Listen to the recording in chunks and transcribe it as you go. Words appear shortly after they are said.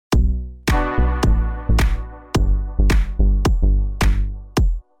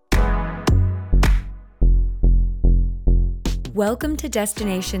Welcome to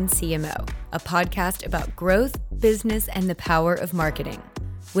Destination CMO, a podcast about growth, business, and the power of marketing.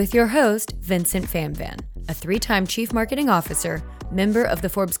 With your host, Vincent Famvan, a 3-time Chief Marketing Officer, member of the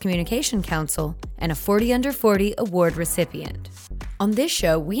Forbes Communication Council, and a 40 Under 40 award recipient. On this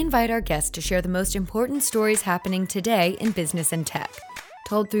show, we invite our guests to share the most important stories happening today in business and tech,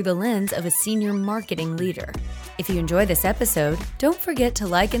 told through the lens of a senior marketing leader. If you enjoy this episode, don't forget to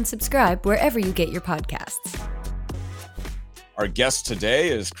like and subscribe wherever you get your podcasts. Our guest today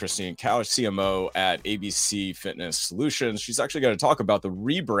is Cristine Kao, CMO at ABC Fitness Solutions. She's actually going to talk about the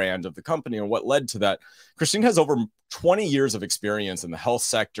rebrand of the company and what led to that. Cristine has over 20 years of experience in the health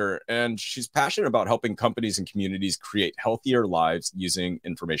sector, and she's passionate about helping companies and communities create healthier lives using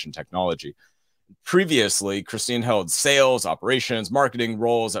information technology. Previously, Cristine held sales, operations, marketing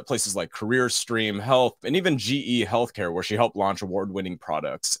roles at places like CareerStream Health and even GE Healthcare, where she helped launch award-winning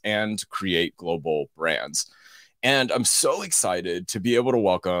products and create global brands. And I'm so excited to be able to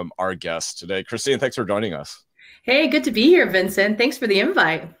welcome our guest today. Cristine, thanks for joining us. Hey, good to be here, Vincent. Thanks for the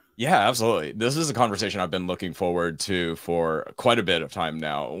invite. Yeah, absolutely. This is a conversation I've been looking forward to for quite a bit of time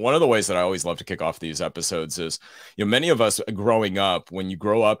now. One of the ways that I always love to kick off these episodes is, many of us growing up, when you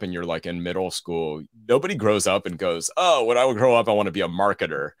grow up and you're like in middle school, nobody grows up and goes, oh, when I grow up, I want to be a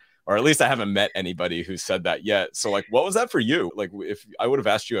marketer. Or at least I haven't met anybody who said that yet. So what was that for you? If I would have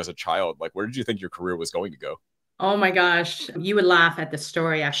asked you as a child, where did you think your career was going to go? Oh my gosh, you would laugh at the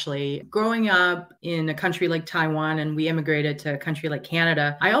story, actually. Growing up in a country like Taiwan, and we immigrated to a country like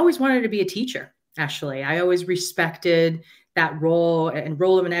Canada, I always wanted to be a teacher, actually. I always respected that role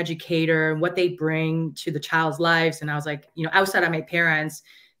of an educator and what they bring to the child's lives. And I was like, outside of my parents,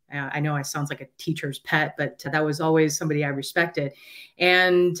 I know I sounds like a teacher's pet, but that was always somebody I respected.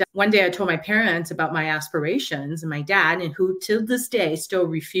 And one day I told my parents about my aspirations, and my dad, and who till this day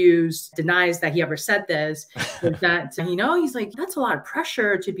still denies that he ever said this, was that, he's like, that's a lot of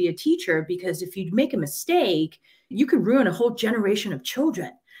pressure to be a teacher, because if you make a mistake, you could ruin a whole generation of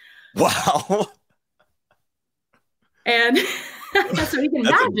children. Wow. And so you can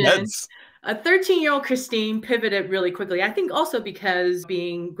imagine. A 13-year-old Cristine pivoted really quickly. I think also because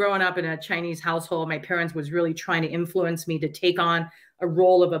growing up in a Chinese household, my parents was really trying to influence me to take on a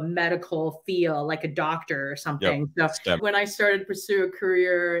role of a medical field, like a doctor or something. Yep. So when I started to pursue a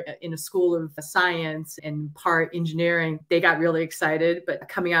career in a school of science and part engineering, they got really excited. But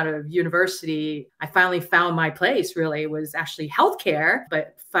coming out of university, I finally found my place. Really, it was actually healthcare,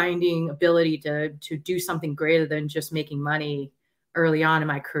 but finding ability to do something greater than just making money early on in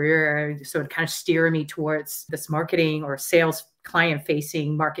my career, so it kind of steered me towards this marketing or sales,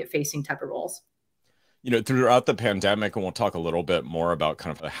 client-facing, market-facing type of roles. Throughout the pandemic, and we'll talk a little bit more about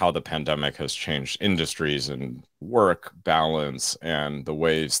kind of how the pandemic has changed industries and work balance and the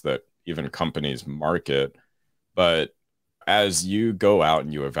ways that even companies market. But as you go out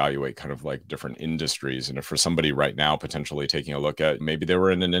and you evaluate kind of different industries, and if for somebody right now potentially taking a look at maybe they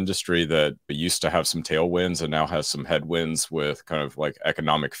were in an industry that used to have some tailwinds and now has some headwinds with kind of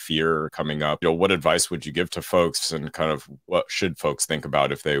economic fear coming up, what advice would you give to folks, and kind of what should folks think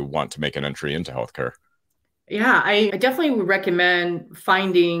about if they want to make an entry into healthcare? Yeah, I definitely would recommend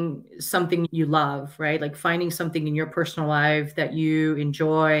finding something you love, right? Finding something in your personal life that you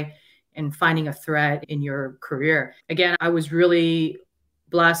enjoy and finding a thread in your career. Again, I was really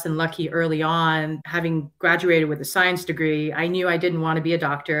blessed and lucky early on, having graduated with a science degree. I knew I didn't want to be a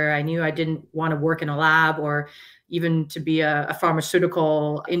doctor. I knew I didn't want to work in a lab or even to be a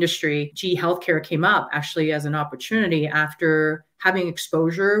pharmaceutical industry. GE Healthcare came up actually as an opportunity after having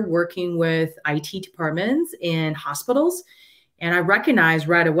exposure working with IT departments in hospitals. And I recognized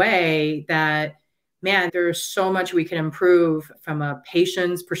right away that, man, there's so much we can improve from a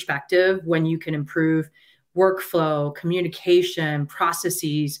patient's perspective when you can improve workflow, communication,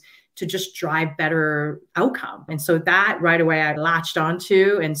 processes to just drive better outcome. And so that right away I latched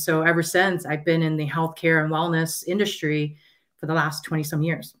onto. And so ever since, I've been in the healthcare and wellness industry for the last 20 some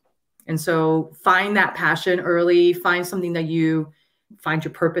years. And so find that passion early, find something that you find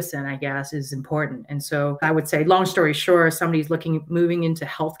your purpose in, I guess, is important. And so I would say, long story short, if somebody's moving into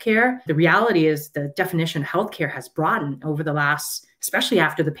healthcare, the reality is the definition of healthcare has broadened over the last, especially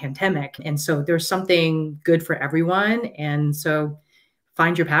after the pandemic. And so there's something good for everyone. And so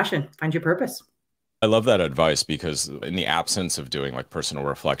find your passion, find your purpose. I love that advice, because in the absence of doing personal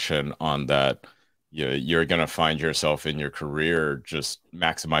reflection on that you're going to find yourself in your career just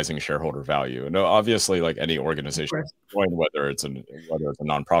maximizing shareholder value. And obviously, like any organization, whether it's a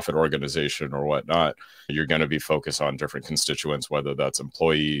nonprofit organization or whatnot, you're going to be focused on different constituents, whether that's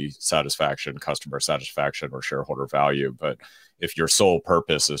employee satisfaction, customer satisfaction, or shareholder value. But if your sole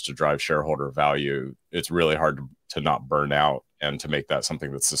purpose is to drive shareholder value, it's really hard to not burn out and to make that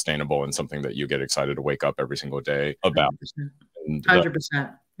something that's sustainable and something that you get excited to wake up every single day about.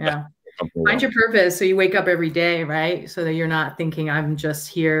 100%. Yeah. Find your purpose so you wake up every day, right? So that you're not thinking I'm just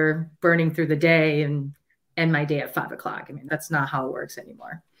here burning through the day and end my day at 5 o'clock. I mean, that's not how it works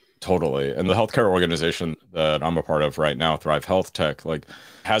anymore. Totally. And the healthcare organization that I'm a part of right now, Thrive Health Tech, like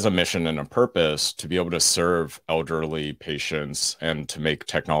has a mission and a purpose to be able to serve elderly patients and to make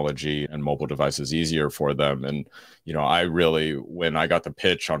technology and mobile devices easier for them. And, I really, when I got the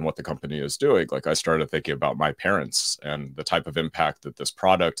pitch on what the company is doing, like I started thinking about my parents and the type of impact that this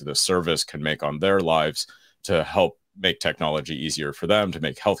product, this service can make on their lives to help make technology easier for them, to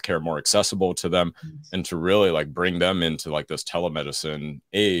make healthcare more accessible to them, and to really like bring them into like this telemedicine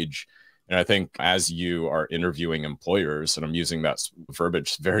age. And I think as you are interviewing employers, and I'm using that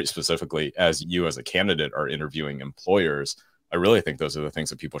verbiage very specifically, as you as a candidate are interviewing employers, I really think those are the things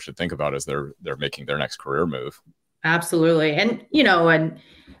that people should think about as they're making their next career move. Absolutely. And, and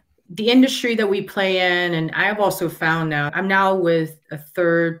the industry that we play in, and I've also found now, I'm now with a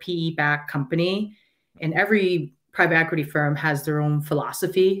third PE-backed company, and every private equity firm has their own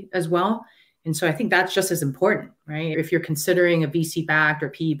philosophy as well. And so I think that's just as important, right? If you're considering a VC-backed or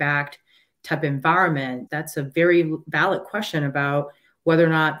PE-backed type environment, that's a very valid question about whether or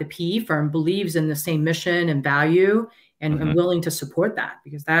not the PE firm believes in the same mission and value and willing to support that,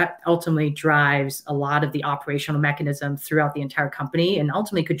 because that ultimately drives a lot of the operational mechanism throughout the entire company and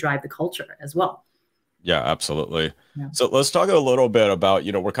ultimately could drive the culture as well. Yeah, absolutely. Yeah. So let's talk a little bit about,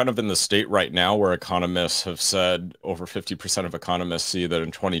 we're kind of in the state right now where economists have said, over 50% of economists see that in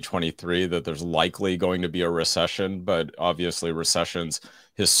 2023 that there's likely going to be a recession, but obviously recessions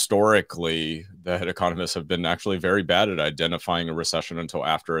historically, that economists have been actually very bad at identifying a recession until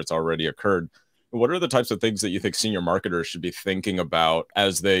after it's already occurred. What are the types of things that you think senior marketers should be thinking about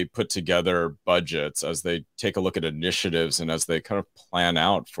as they put together budgets, as they take a look at initiatives, and as they kind of plan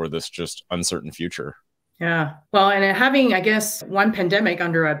out for this just uncertain future? Yeah. Well, and having, I guess, one pandemic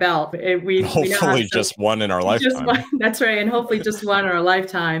under our belt, hopefully just one in our lifetime. That's right. And hopefully just one in our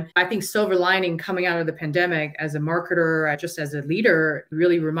lifetime. I think silver lining coming out of the pandemic as a marketer, just as a leader,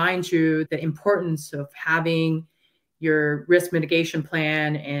 really reminds you the importance of having your risk mitigation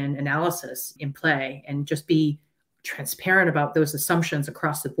plan and analysis in play, and just be transparent about those assumptions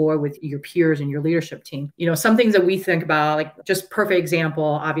across the board with your peers and your leadership team. Some things that we think about, like just perfect example,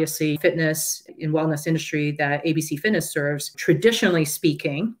 obviously fitness and wellness industry that ABC Fitness serves. Traditionally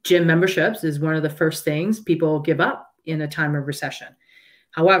speaking, gym memberships is one of the first things people give up in a time of recession.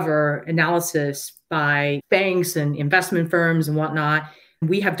 However, analysis by banks and investment firms and whatnot,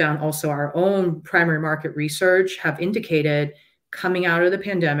 we have done also our own primary market research, have indicated coming out of the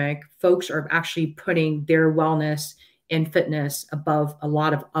pandemic, folks are actually putting their wellness and fitness above a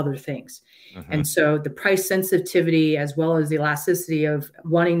lot of other things. And so the price sensitivity, as well as the elasticity of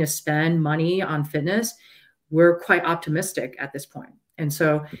wanting to spend money on fitness, we're quite optimistic at this point. And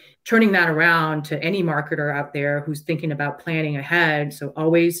so turning that around to any marketer out there who's thinking about planning ahead. So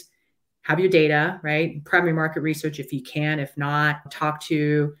always have your data, right? Primary market research if you can. If not, talk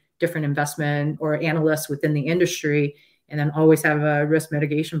to different investment or analysts within the industry, and then always have a risk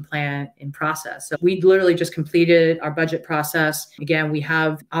mitigation plan in process. So we literally just completed our budget process. Again, we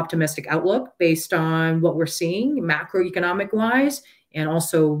have optimistic outlook based on what we're seeing macroeconomic wise, and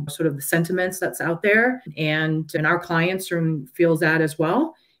also sort of the sentiments that's out there. And our clients feels that as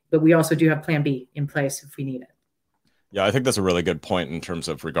well. But we also do have plan B in place if we need it. Yeah, I think that's a really good point in terms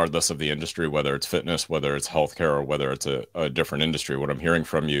of, regardless of the industry, whether it's fitness, whether it's healthcare, or whether it's a different industry, what I'm hearing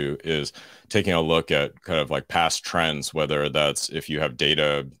from you is taking a look at kind of like past trends, whether that's if you have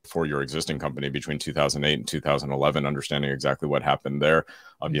data for your existing company between 2008 and 2011, understanding exactly what happened there.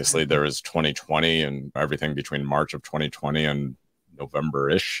 Obviously, there is 2020 and everything between March of 2020 and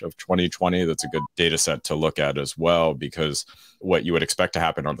November-ish of 2020. That's a good data set to look at as well, because what you would expect to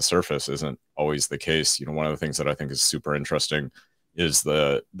happen on the surface isn't always the case. One of the things that I think is super interesting is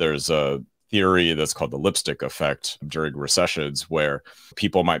there's a theory that's called the lipstick effect during recessions, where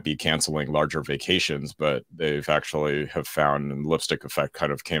people might be canceling larger vacations, but they've actually have found, and the lipstick effect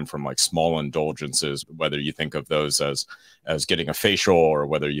kind of came from like small indulgences, whether you think of those as getting a facial, or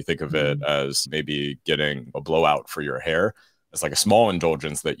whether you think of it as maybe getting a blowout for your hair. as like a small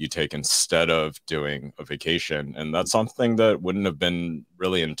indulgence that you take instead of doing a vacation. And that's something that wouldn't have been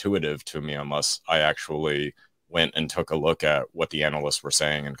really intuitive to me unless I actually went and took a look at what the analysts were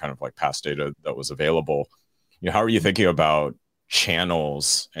saying and kind of like past data that was available. How are you thinking about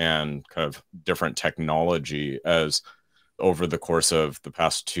channels and kind of different technology as over the course of the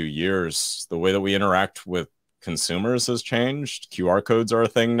past 2 years, the way that we interact with consumers has changed? QR codes are a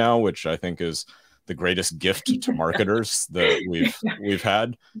thing now, which I think is the greatest gift to marketers that we've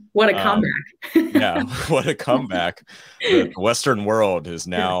had. What a comeback. Yeah, what a comeback. The Western world is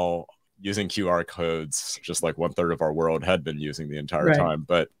now using QR codes, just like 1/3 of our world had been using the entire time.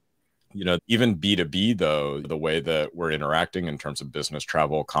 But even B2B, though, the way that we're interacting in terms of business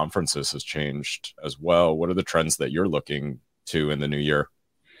travel, conferences has changed as well. What are the trends that you're looking to in the new year?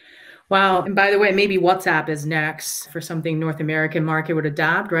 Wow. And by the way, maybe WhatsApp is next for something North American market would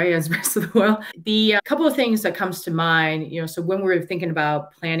adopt, right? As the rest of the world. The couple of things that comes to mind, so when we're thinking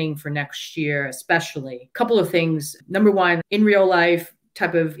about planning for next year, especially, a couple of things. Number one, in real life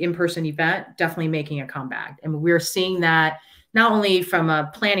type of in-person event, definitely making a comeback. And we're seeing that not only from a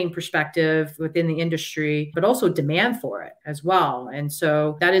planning perspective within the industry, but also demand for it as well. And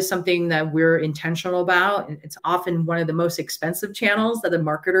so that is something that we're intentional about. And it's often one of the most expensive channels that a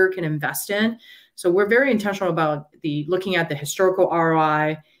marketer can invest in. So we're very intentional about looking at the historical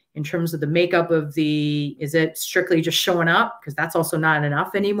ROI in terms of the makeup of is it strictly just showing up? Because that's also not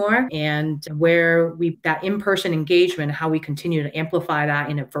enough anymore. And where that in-person engagement, how we continue to amplify that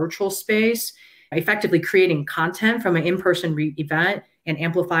in a virtual space, effectively creating content from an in-person event and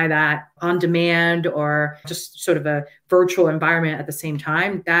amplify that on demand or just sort of a virtual environment at the same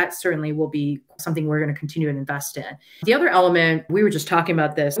time, that certainly will be something we're going to continue to invest in. The other element, we were just talking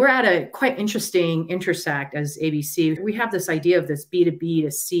about this, we're at a quite interesting intersect as ABC. We have this idea of this B2B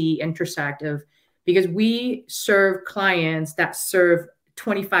to C intersect because we serve clients that serve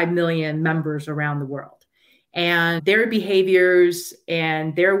 25 million members around the world. And their behaviors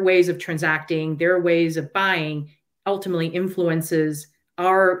and their ways of transacting, their ways of buying ultimately influences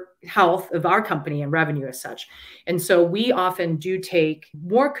our health of our company and revenue as such. And so we often do take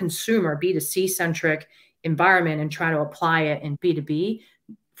more consumer B2C centric environment and try to apply it in B2B.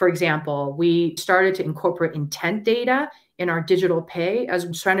 For example, we started to incorporate intent data in our digital pay as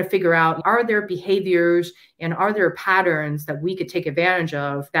we're trying to figure out, are there behaviors and are there patterns that we could take advantage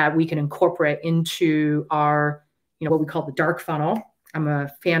of that we can incorporate into our, what we call the dark funnel. I'm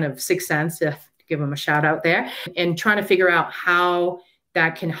a fan of Sixth Sense, to give them a shout out there, and trying to figure out how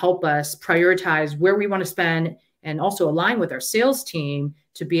that can help us prioritize where we want to spend and also align with our sales team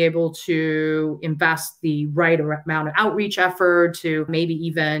to be able to invest the right amount of outreach effort to maybe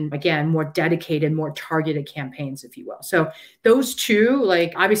even, again, more dedicated, more targeted campaigns, if you will. So those two,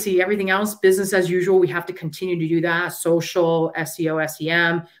 like obviously everything else, business as usual, we have to continue to do that, social, SEO,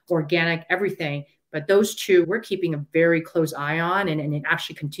 SEM, organic, everything. But those two, we're keeping a very close eye on and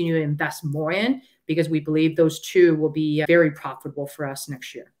actually continue to invest more in because we believe those two will be very profitable for us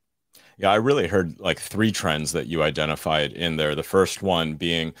next year. Yeah, I really heard like 3 trends that you identified in there. The first one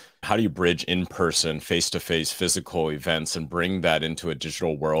being, how do you bridge in-person, face-to-face physical events and bring that into a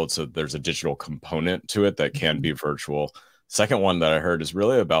digital world so there's a digital component to it that can be virtual? Second one that I heard is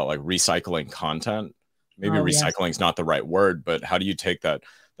really about like recycling content. Maybe recycling is not the right word, but how do you take that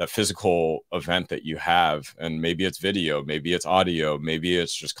physical event that you have, and maybe it's video, maybe it's audio, maybe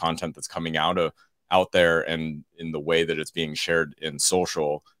it's just content that's coming out there and in the way that it's being shared in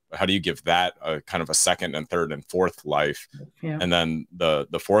social. How do you give that a kind of a second and third and fourth life? Yeah. And then the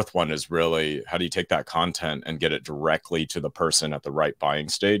fourth one is really, how do you take that content and get it directly to the person at the right buying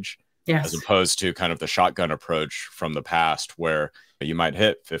stage? Yes. As opposed to kind of the shotgun approach from the past where you might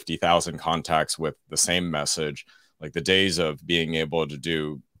hit 50,000 contacts with the same message. Like the days of being able to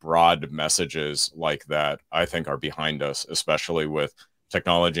do broad messages like that, I think are behind us, especially with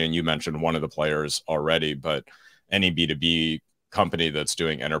technology. And you mentioned one of the players already, but any B2B company that's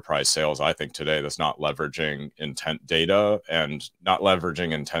doing enterprise sales, I think today, that's not leveraging intent data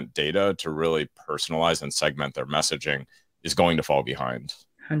to really personalize and segment their messaging is going to fall behind.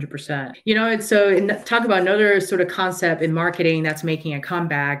 100%. Talk about another sort of concept in marketing that's making a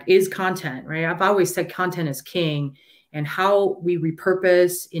comeback is content, right? I've always said content is king, and how we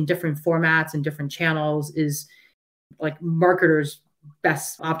repurpose in different formats and different channels is like marketers'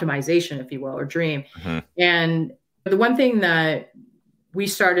 best optimization, if you will, or dream. Mm-hmm. And the one thing that we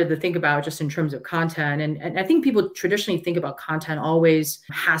started to think about just in terms of content, and I think people traditionally think about content always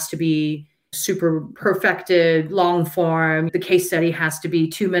has to be super perfected, long form. The case study has to be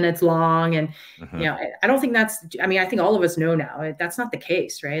 2 minutes long. And, I don't think I think all of us know now that's not the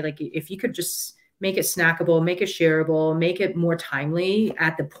case, right? Like if you could just make it snackable, make it shareable, make it more timely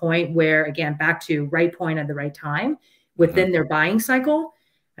at the point where, again, back to right point at the right time within their buying cycle.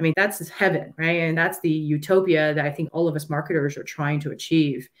 I mean, that's heaven, right? And that's the utopia that I think all of us marketers are trying to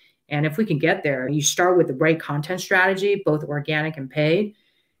achieve. And if we can get there, you start with the right content strategy, both organic and paid.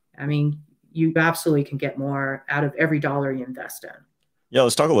 I mean, you absolutely can get more out of every dollar you invest in. Yeah,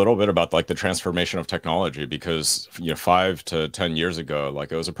 let's talk a little bit about like the transformation of technology, because 5 to 10 years ago,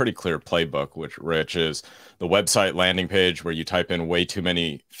 like it was a pretty clear playbook, which is the website landing page where you type in way too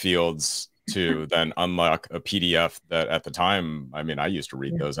many fields to then unlock a PDF that at the time, I mean, I used to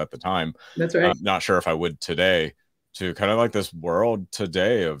read those at the time. That's right. Not sure if I would today, to kind of like this world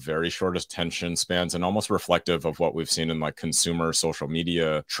today of very short attention spans and almost reflective of what we've seen in like consumer social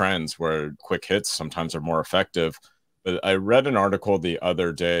media trends where quick hits sometimes are more effective. But I read an article the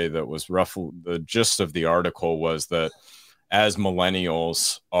other day that was roughly, the gist of the article was that as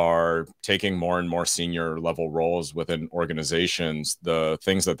millennials are taking more and more senior level roles within organizations, the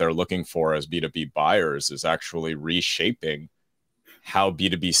things that they're looking for as B2B buyers is actually reshaping how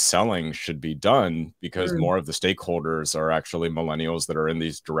B2B selling should be done, because more of the stakeholders are actually millennials that are in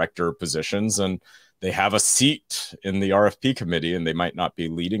these director positions, and they have a seat in the RFP committee, and they might not be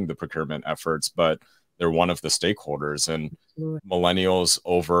leading the procurement efforts, but they're one of the stakeholders. And millennials,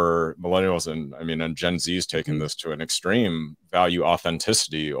 and I mean, and Gen Z's taken this to an extreme, value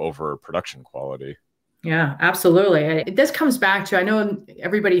authenticity over production quality. Yeah, absolutely. This comes back to, I know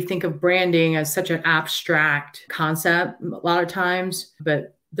everybody think of branding as such an abstract concept a lot of times,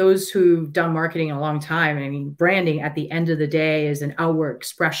 but those who've done marketing a long time, I mean, branding at the end of the day is an outward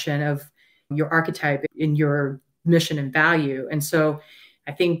expression of your archetype in your mission and value. And so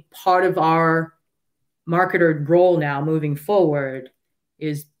I think part of our marketer role now moving forward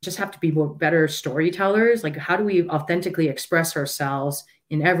is just have to be more better storytellers. Like, how do we authentically express ourselves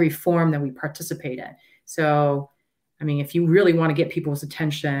in every form that we participate in? So, I mean, if you really want to get people's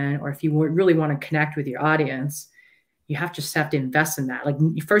attention, or if you really want to connect with your audience, you just have to invest in that. Like,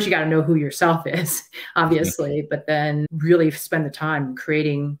 first you got to know who yourself is, obviously, but then really spend the time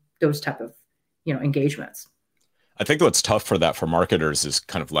creating those type of, engagements. I think what's tough for marketers is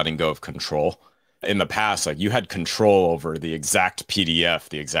kind of letting go of control. In the past, like you had control over the exact PDF,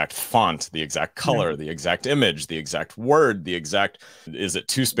 the exact font, the exact color, the exact image, the exact word, is it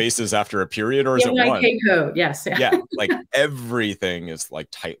 2 spaces after a period, or is it 1? Code, yes. Yeah, like everything is like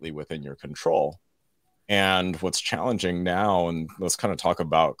tightly within your control. And what's challenging now, and let's kind of talk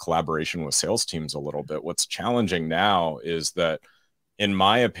about collaboration with sales teams a little bit. What's challenging now is that, in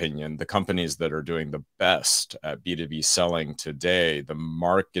my opinion, the companies that are doing the best at B2B selling today, the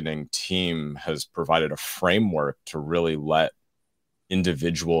marketing team has provided a framework to really let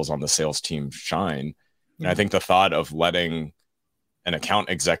individuals on the sales team shine. And I think the thought of letting an account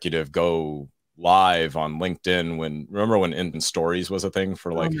executive go live on LinkedIn remember when in stories was a thing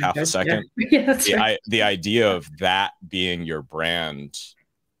for like half a second? Yeah, that's right. The idea of that being your brand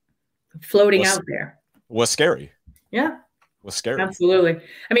floating out there was scary. Yeah. Was scary. Absolutely.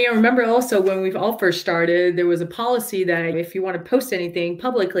 I mean, I remember also when we've all first started, there was a policy that if you want to post anything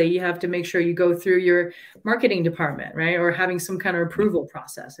publicly, you have to make sure you go through your marketing department, right? Or having some kind of approval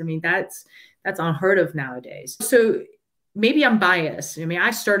process. I mean, that's unheard of nowadays. So maybe I'm biased. I mean, I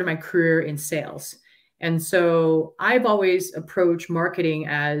started my career in sales. And so I've always approached marketing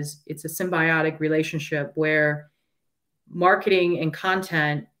as it's a symbiotic relationship where marketing and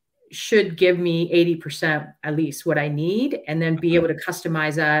content should give me 80% at least what I need, and then be able to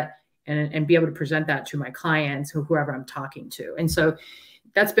customize that and be able to present that to my clients or whoever I'm talking to. And so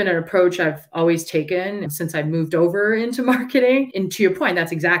that's been an approach I've always taken since I moved over into marketing. And to your point,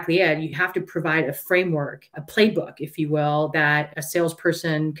 that's exactly it. You have to provide a framework, a playbook, if you will, that a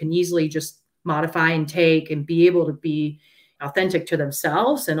salesperson can easily just modify and take and be able to be authentic to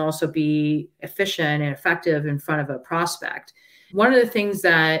themselves and also be efficient and effective in front of a prospect. One of the things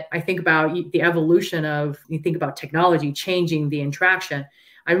that I think about the evolution of, you think about technology changing the interaction.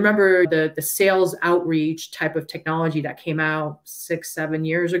 I remember the sales outreach type of technology that came out 6-7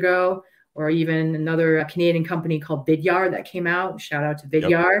 years ago, or even another Canadian company called Vidyard that came out. Shout out to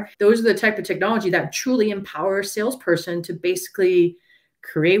Vidyard. Yep. Those are the type of technology that truly empower a salesperson to basically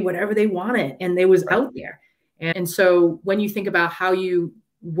create whatever they wanted, and they was out there. And so when you think about how you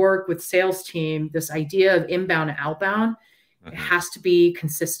work with sales team, this idea of inbound and outbound, it has to be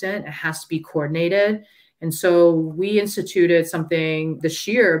consistent. It has to be coordinated. And so we instituted something this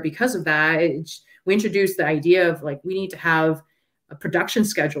year because of that. We introduced the idea of like, we need to have a production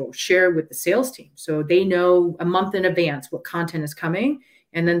schedule shared with the sales team. So they know a month in advance what content is coming.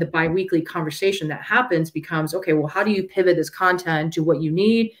 And then the biweekly conversation that happens becomes, okay, well, how do you pivot this content to what you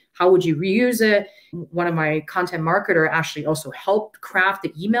need? How would you reuse it? One of my content marketer actually also helped craft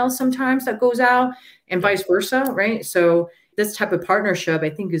the email sometimes that goes out and vice versa, right? So this type of partnership, I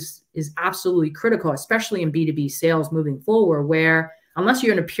think, is absolutely critical, especially in B2B sales moving forward, where unless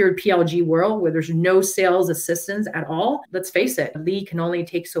you're in a pure PLG world where there's no sales assistance at all, let's face it, a lead can only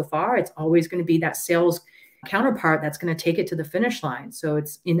take so far. It's always going to be that sales counterpart that's going to take it to the finish line. So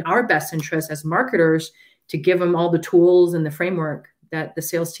it's in our best interest as marketers to give them all the tools and the framework that the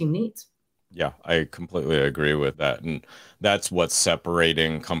sales team needs. Yeah, I completely agree with that. And that's what's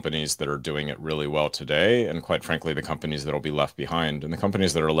separating companies that are doing it really well today, and quite frankly, the companies that will be left behind. And the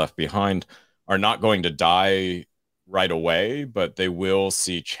companies that are left behind are not going to die right away, but they will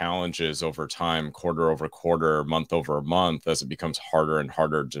see challenges over time, quarter over quarter, month over month, as it becomes harder and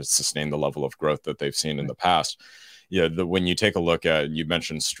harder to sustain the level of growth that they've seen in the past. Yeah, when you take a look at, you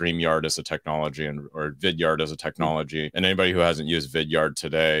mentioned StreamYard as a technology or Vidyard as a technology, and anybody who hasn't used Vidyard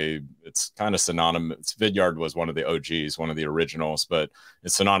today, it's kind of synonymous. Vidyard was one of the OGs, one of the originals, but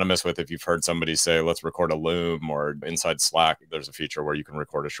it's synonymous with if you've heard somebody say, let's record a Loom, or inside Slack, there's a feature where you can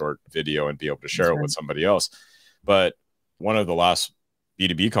record a short video and be able to share it with somebody else. But one of the last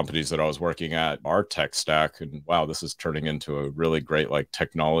B2B companies that I was working at, our tech stack, and wow, this is turning into a really great like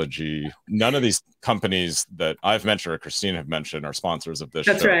technology. None of these companies that I've mentioned or Cristine have mentioned are sponsors of this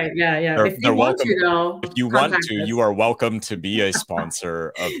show. That's right. Yeah. They're welcome. If you want to, you are welcome to be a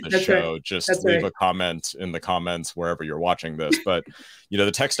sponsor of the show. Right. Just leave a comment in the comments wherever you're watching this. But the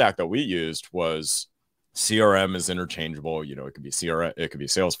tech stack that we used was CRM is interchangeable. It could be CRM, it could be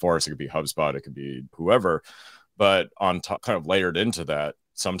Salesforce, it could be HubSpot, it could be whoever. But on top, kind of layered into that,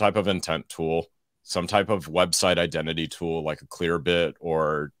 some type of intent tool, some type of website identity tool like a Clearbit,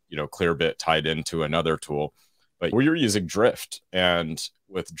 or Clearbit tied into another tool. But we were using Drift, and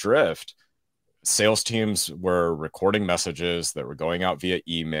with Drift, sales teams were recording messages that were going out via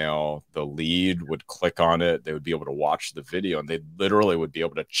email. The lead would click on it, they would be able to watch the video, and they literally would be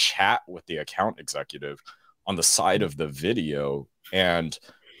able to chat with the account executive on the side of the video, and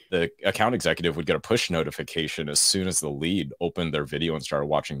the account executive would get a push notification as soon as the lead opened their video and started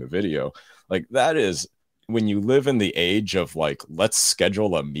watching the video. Like, that is, when you live in the age of like, let's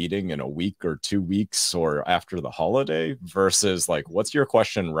schedule a meeting in a week or 2 weeks or after the holiday, versus like, what's your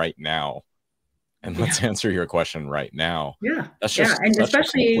question right now? And let's answer your question right now. Yeah. That's just and such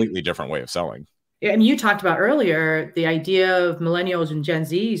especially a completely different way of selling. And you talked about earlier, the idea of millennials and Gen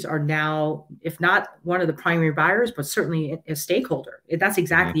Zs are now, if not one of the primary buyers, but certainly a stakeholder. That's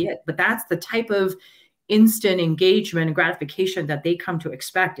exactly it. But that's the type of instant engagement and gratification that they come to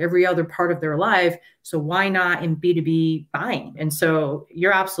expect every other part of their life. So why not in B2B buying? And so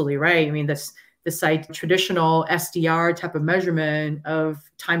you're absolutely right. I mean, this like traditional SDR type of measurement of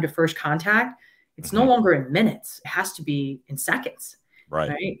time to first contact, it's no longer in minutes. It has to be in seconds.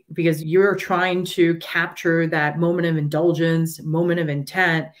 Right. Because you're trying to capture that moment of indulgence, moment of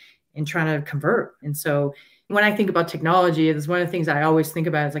intent, and trying to convert. And so when I think about technology, it's one of the things I always think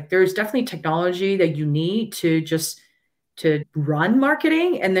about is like, there's definitely technology that you need to run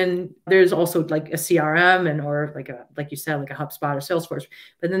marketing. And then there's also like a CRM or like you said, like a HubSpot or Salesforce.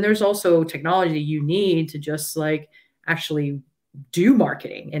 But then there's also technology you need to just like actually do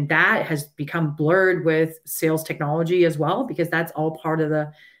marketing. And that has become blurred with sales technology as well, because that's all part of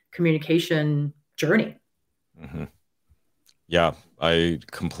the communication journey. Yeah, I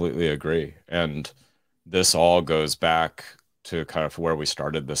completely agree. And this all goes back to kind of where we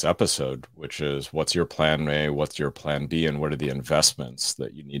started this episode, which is, what's your plan A, what's your plan B, and what are the investments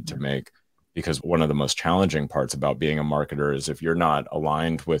that you need to make? Because one of the most challenging parts about being a marketer is if you're not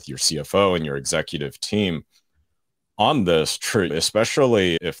aligned with your CFO and your executive team on this,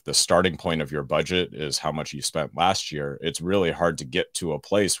 especially if the starting point of your budget is how much you spent last year, it's really hard to get to a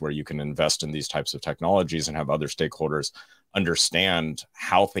place where you can invest in these types of technologies and have other stakeholders understand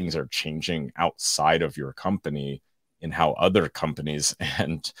how things are changing outside of your company, and how other companies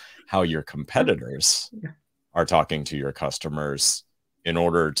and how your competitors are talking to your customers, in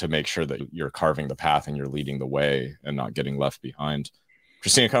order to make sure that you're carving the path and you're leading the way and not getting left behind.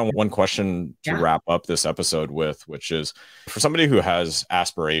 Cristine, kind of one question to wrap up this episode with, which is, for somebody who has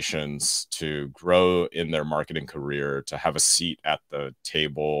aspirations to grow in their marketing career, to have a seat at the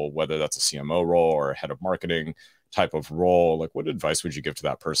table, whether that's a CMO role or a head of marketing type of role, like, what advice would you give to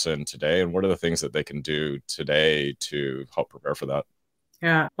that person today? And what are the things that they can do today to help prepare for that?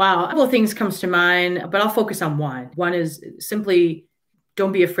 Yeah. Wow. A couple of things comes to mind, but I'll focus on one. One is simply,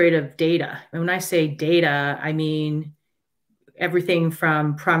 don't be afraid of data. And when I say data, I mean, everything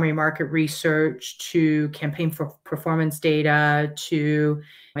from primary market research to campaign for performance data to,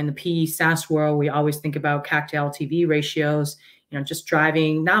 in the PE SaaS world, we always think about CAC to LTV ratios, just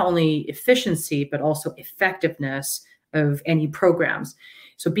driving not only efficiency, but also effectiveness of any programs.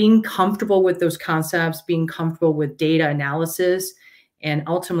 So being comfortable with those concepts, being comfortable with data analysis, and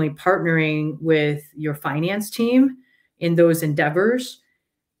ultimately partnering with your finance team in those endeavors,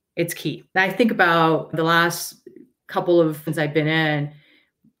 it's key. And I think about the last couple of things I've been in,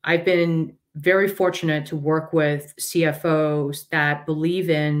 I've been very fortunate to work with CFOs that believe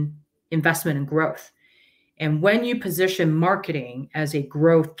in investment and growth. And when you position marketing as a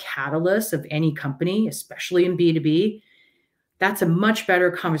growth catalyst of any company, especially in B2B, that's a much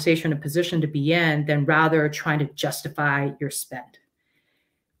better conversation and position to be in than rather trying to justify your spend.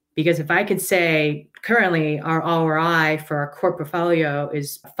 Because if I could say currently our ROI for our core portfolio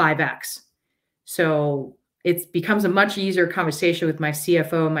is 5x. So it becomes a much easier conversation with my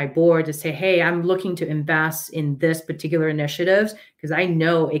CFO and my board to say, hey, I'm looking to invest in this particular initiatives because I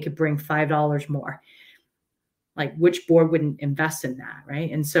know it could bring $5 more. Like, which board wouldn't invest in that,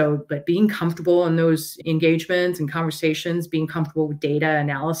 right? And so, but being comfortable in those engagements and conversations, being comfortable with data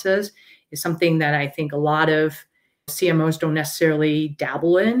analysis is something that I think a lot of CMOs don't necessarily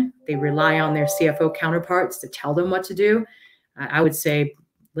dabble in. They rely on their CFO counterparts to tell them what to do. I would say,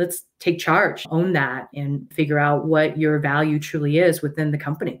 let's take charge, own that, and figure out what your value truly is within the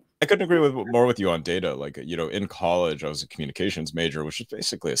company. I couldn't agree more with you on data. Like, in college, I was a communications major, which is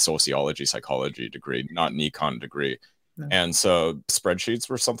basically a sociology, psychology degree, not an econ degree. No. And so spreadsheets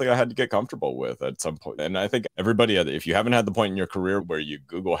were something I had to get comfortable with at some point. And I think everybody, if you haven't had the point in your career where you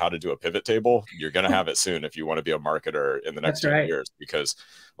Google how to do a pivot table, you're going to have it soon if you want to be a marketer in the next 10 years, because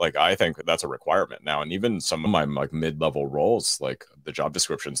I think that's a requirement now. And even some of my mid-level roles, the job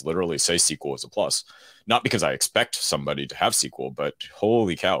descriptions literally say SQL is a plus. Not because I expect somebody to have SQL, but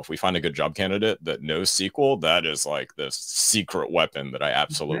holy cow, if we find a good job candidate that knows SQL, that is this secret weapon that I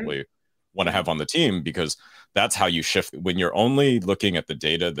absolutely want to have on the team, because that's how you shift. When you're only looking at the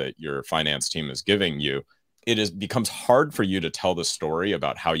data that your finance team is giving you, becomes hard for you to tell the story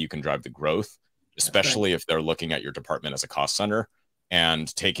about how you can drive the growth, especially if they're looking at your department as a cost center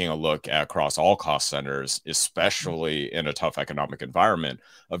and taking a look across all cost centers, especially in a tough economic environment,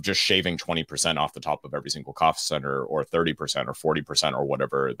 of just shaving 20% off the top of every single cost center, or 30% or 40% or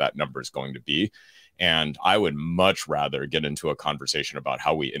whatever that number is going to be. And I would much rather get into a conversation about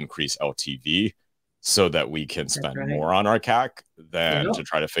how we increase LTV so that we can spend more on our CAC than to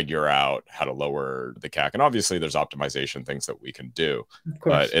try to figure out how to lower the CAC. And obviously there's optimization things that we can do,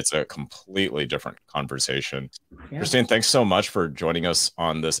 but it's a completely different conversation. Cristine, thanks so much for joining us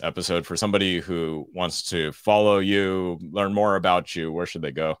on this episode. For somebody who wants to follow you, learn more about you, where should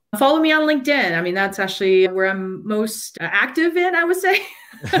they go? Follow me on LinkedIn. I mean, that's actually where I'm most active in, I would say,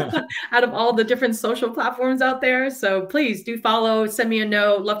 out of all the different social platforms out there. So please do follow, send me a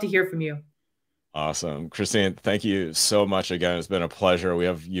note. Love to hear from you. Awesome. Cristine, thank you so much again. It's been a pleasure. We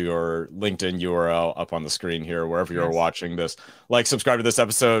have your LinkedIn URL up on the screen here, wherever you're watching this. Subscribe to this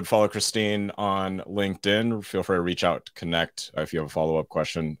episode, follow Cristine on LinkedIn. Feel free to reach out to connect if you have a follow-up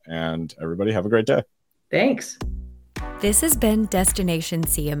question. And everybody have a great day. Thanks. This has been Destination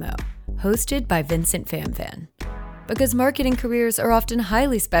CMO, hosted by Vincent Famvan. Because marketing careers are often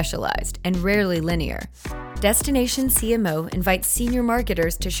highly specialized and rarely linear, Destination CMO invites senior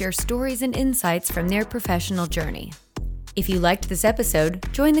marketers to share stories and insights from their professional journey. If you liked this episode,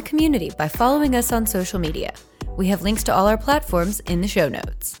 join the community by following us on social media. We have links to all our platforms in the show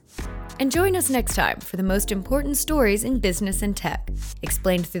notes. And join us next time for the most important stories in business and tech,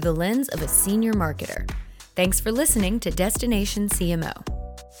 explained through the lens of a senior marketer. Thanks for listening to Destination CMO.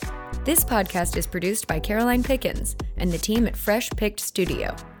 This podcast is produced by Caroline Pickens and the team at Fresh Picked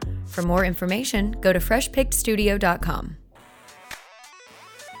Studio. For more information, go to freshpickedstudio.com.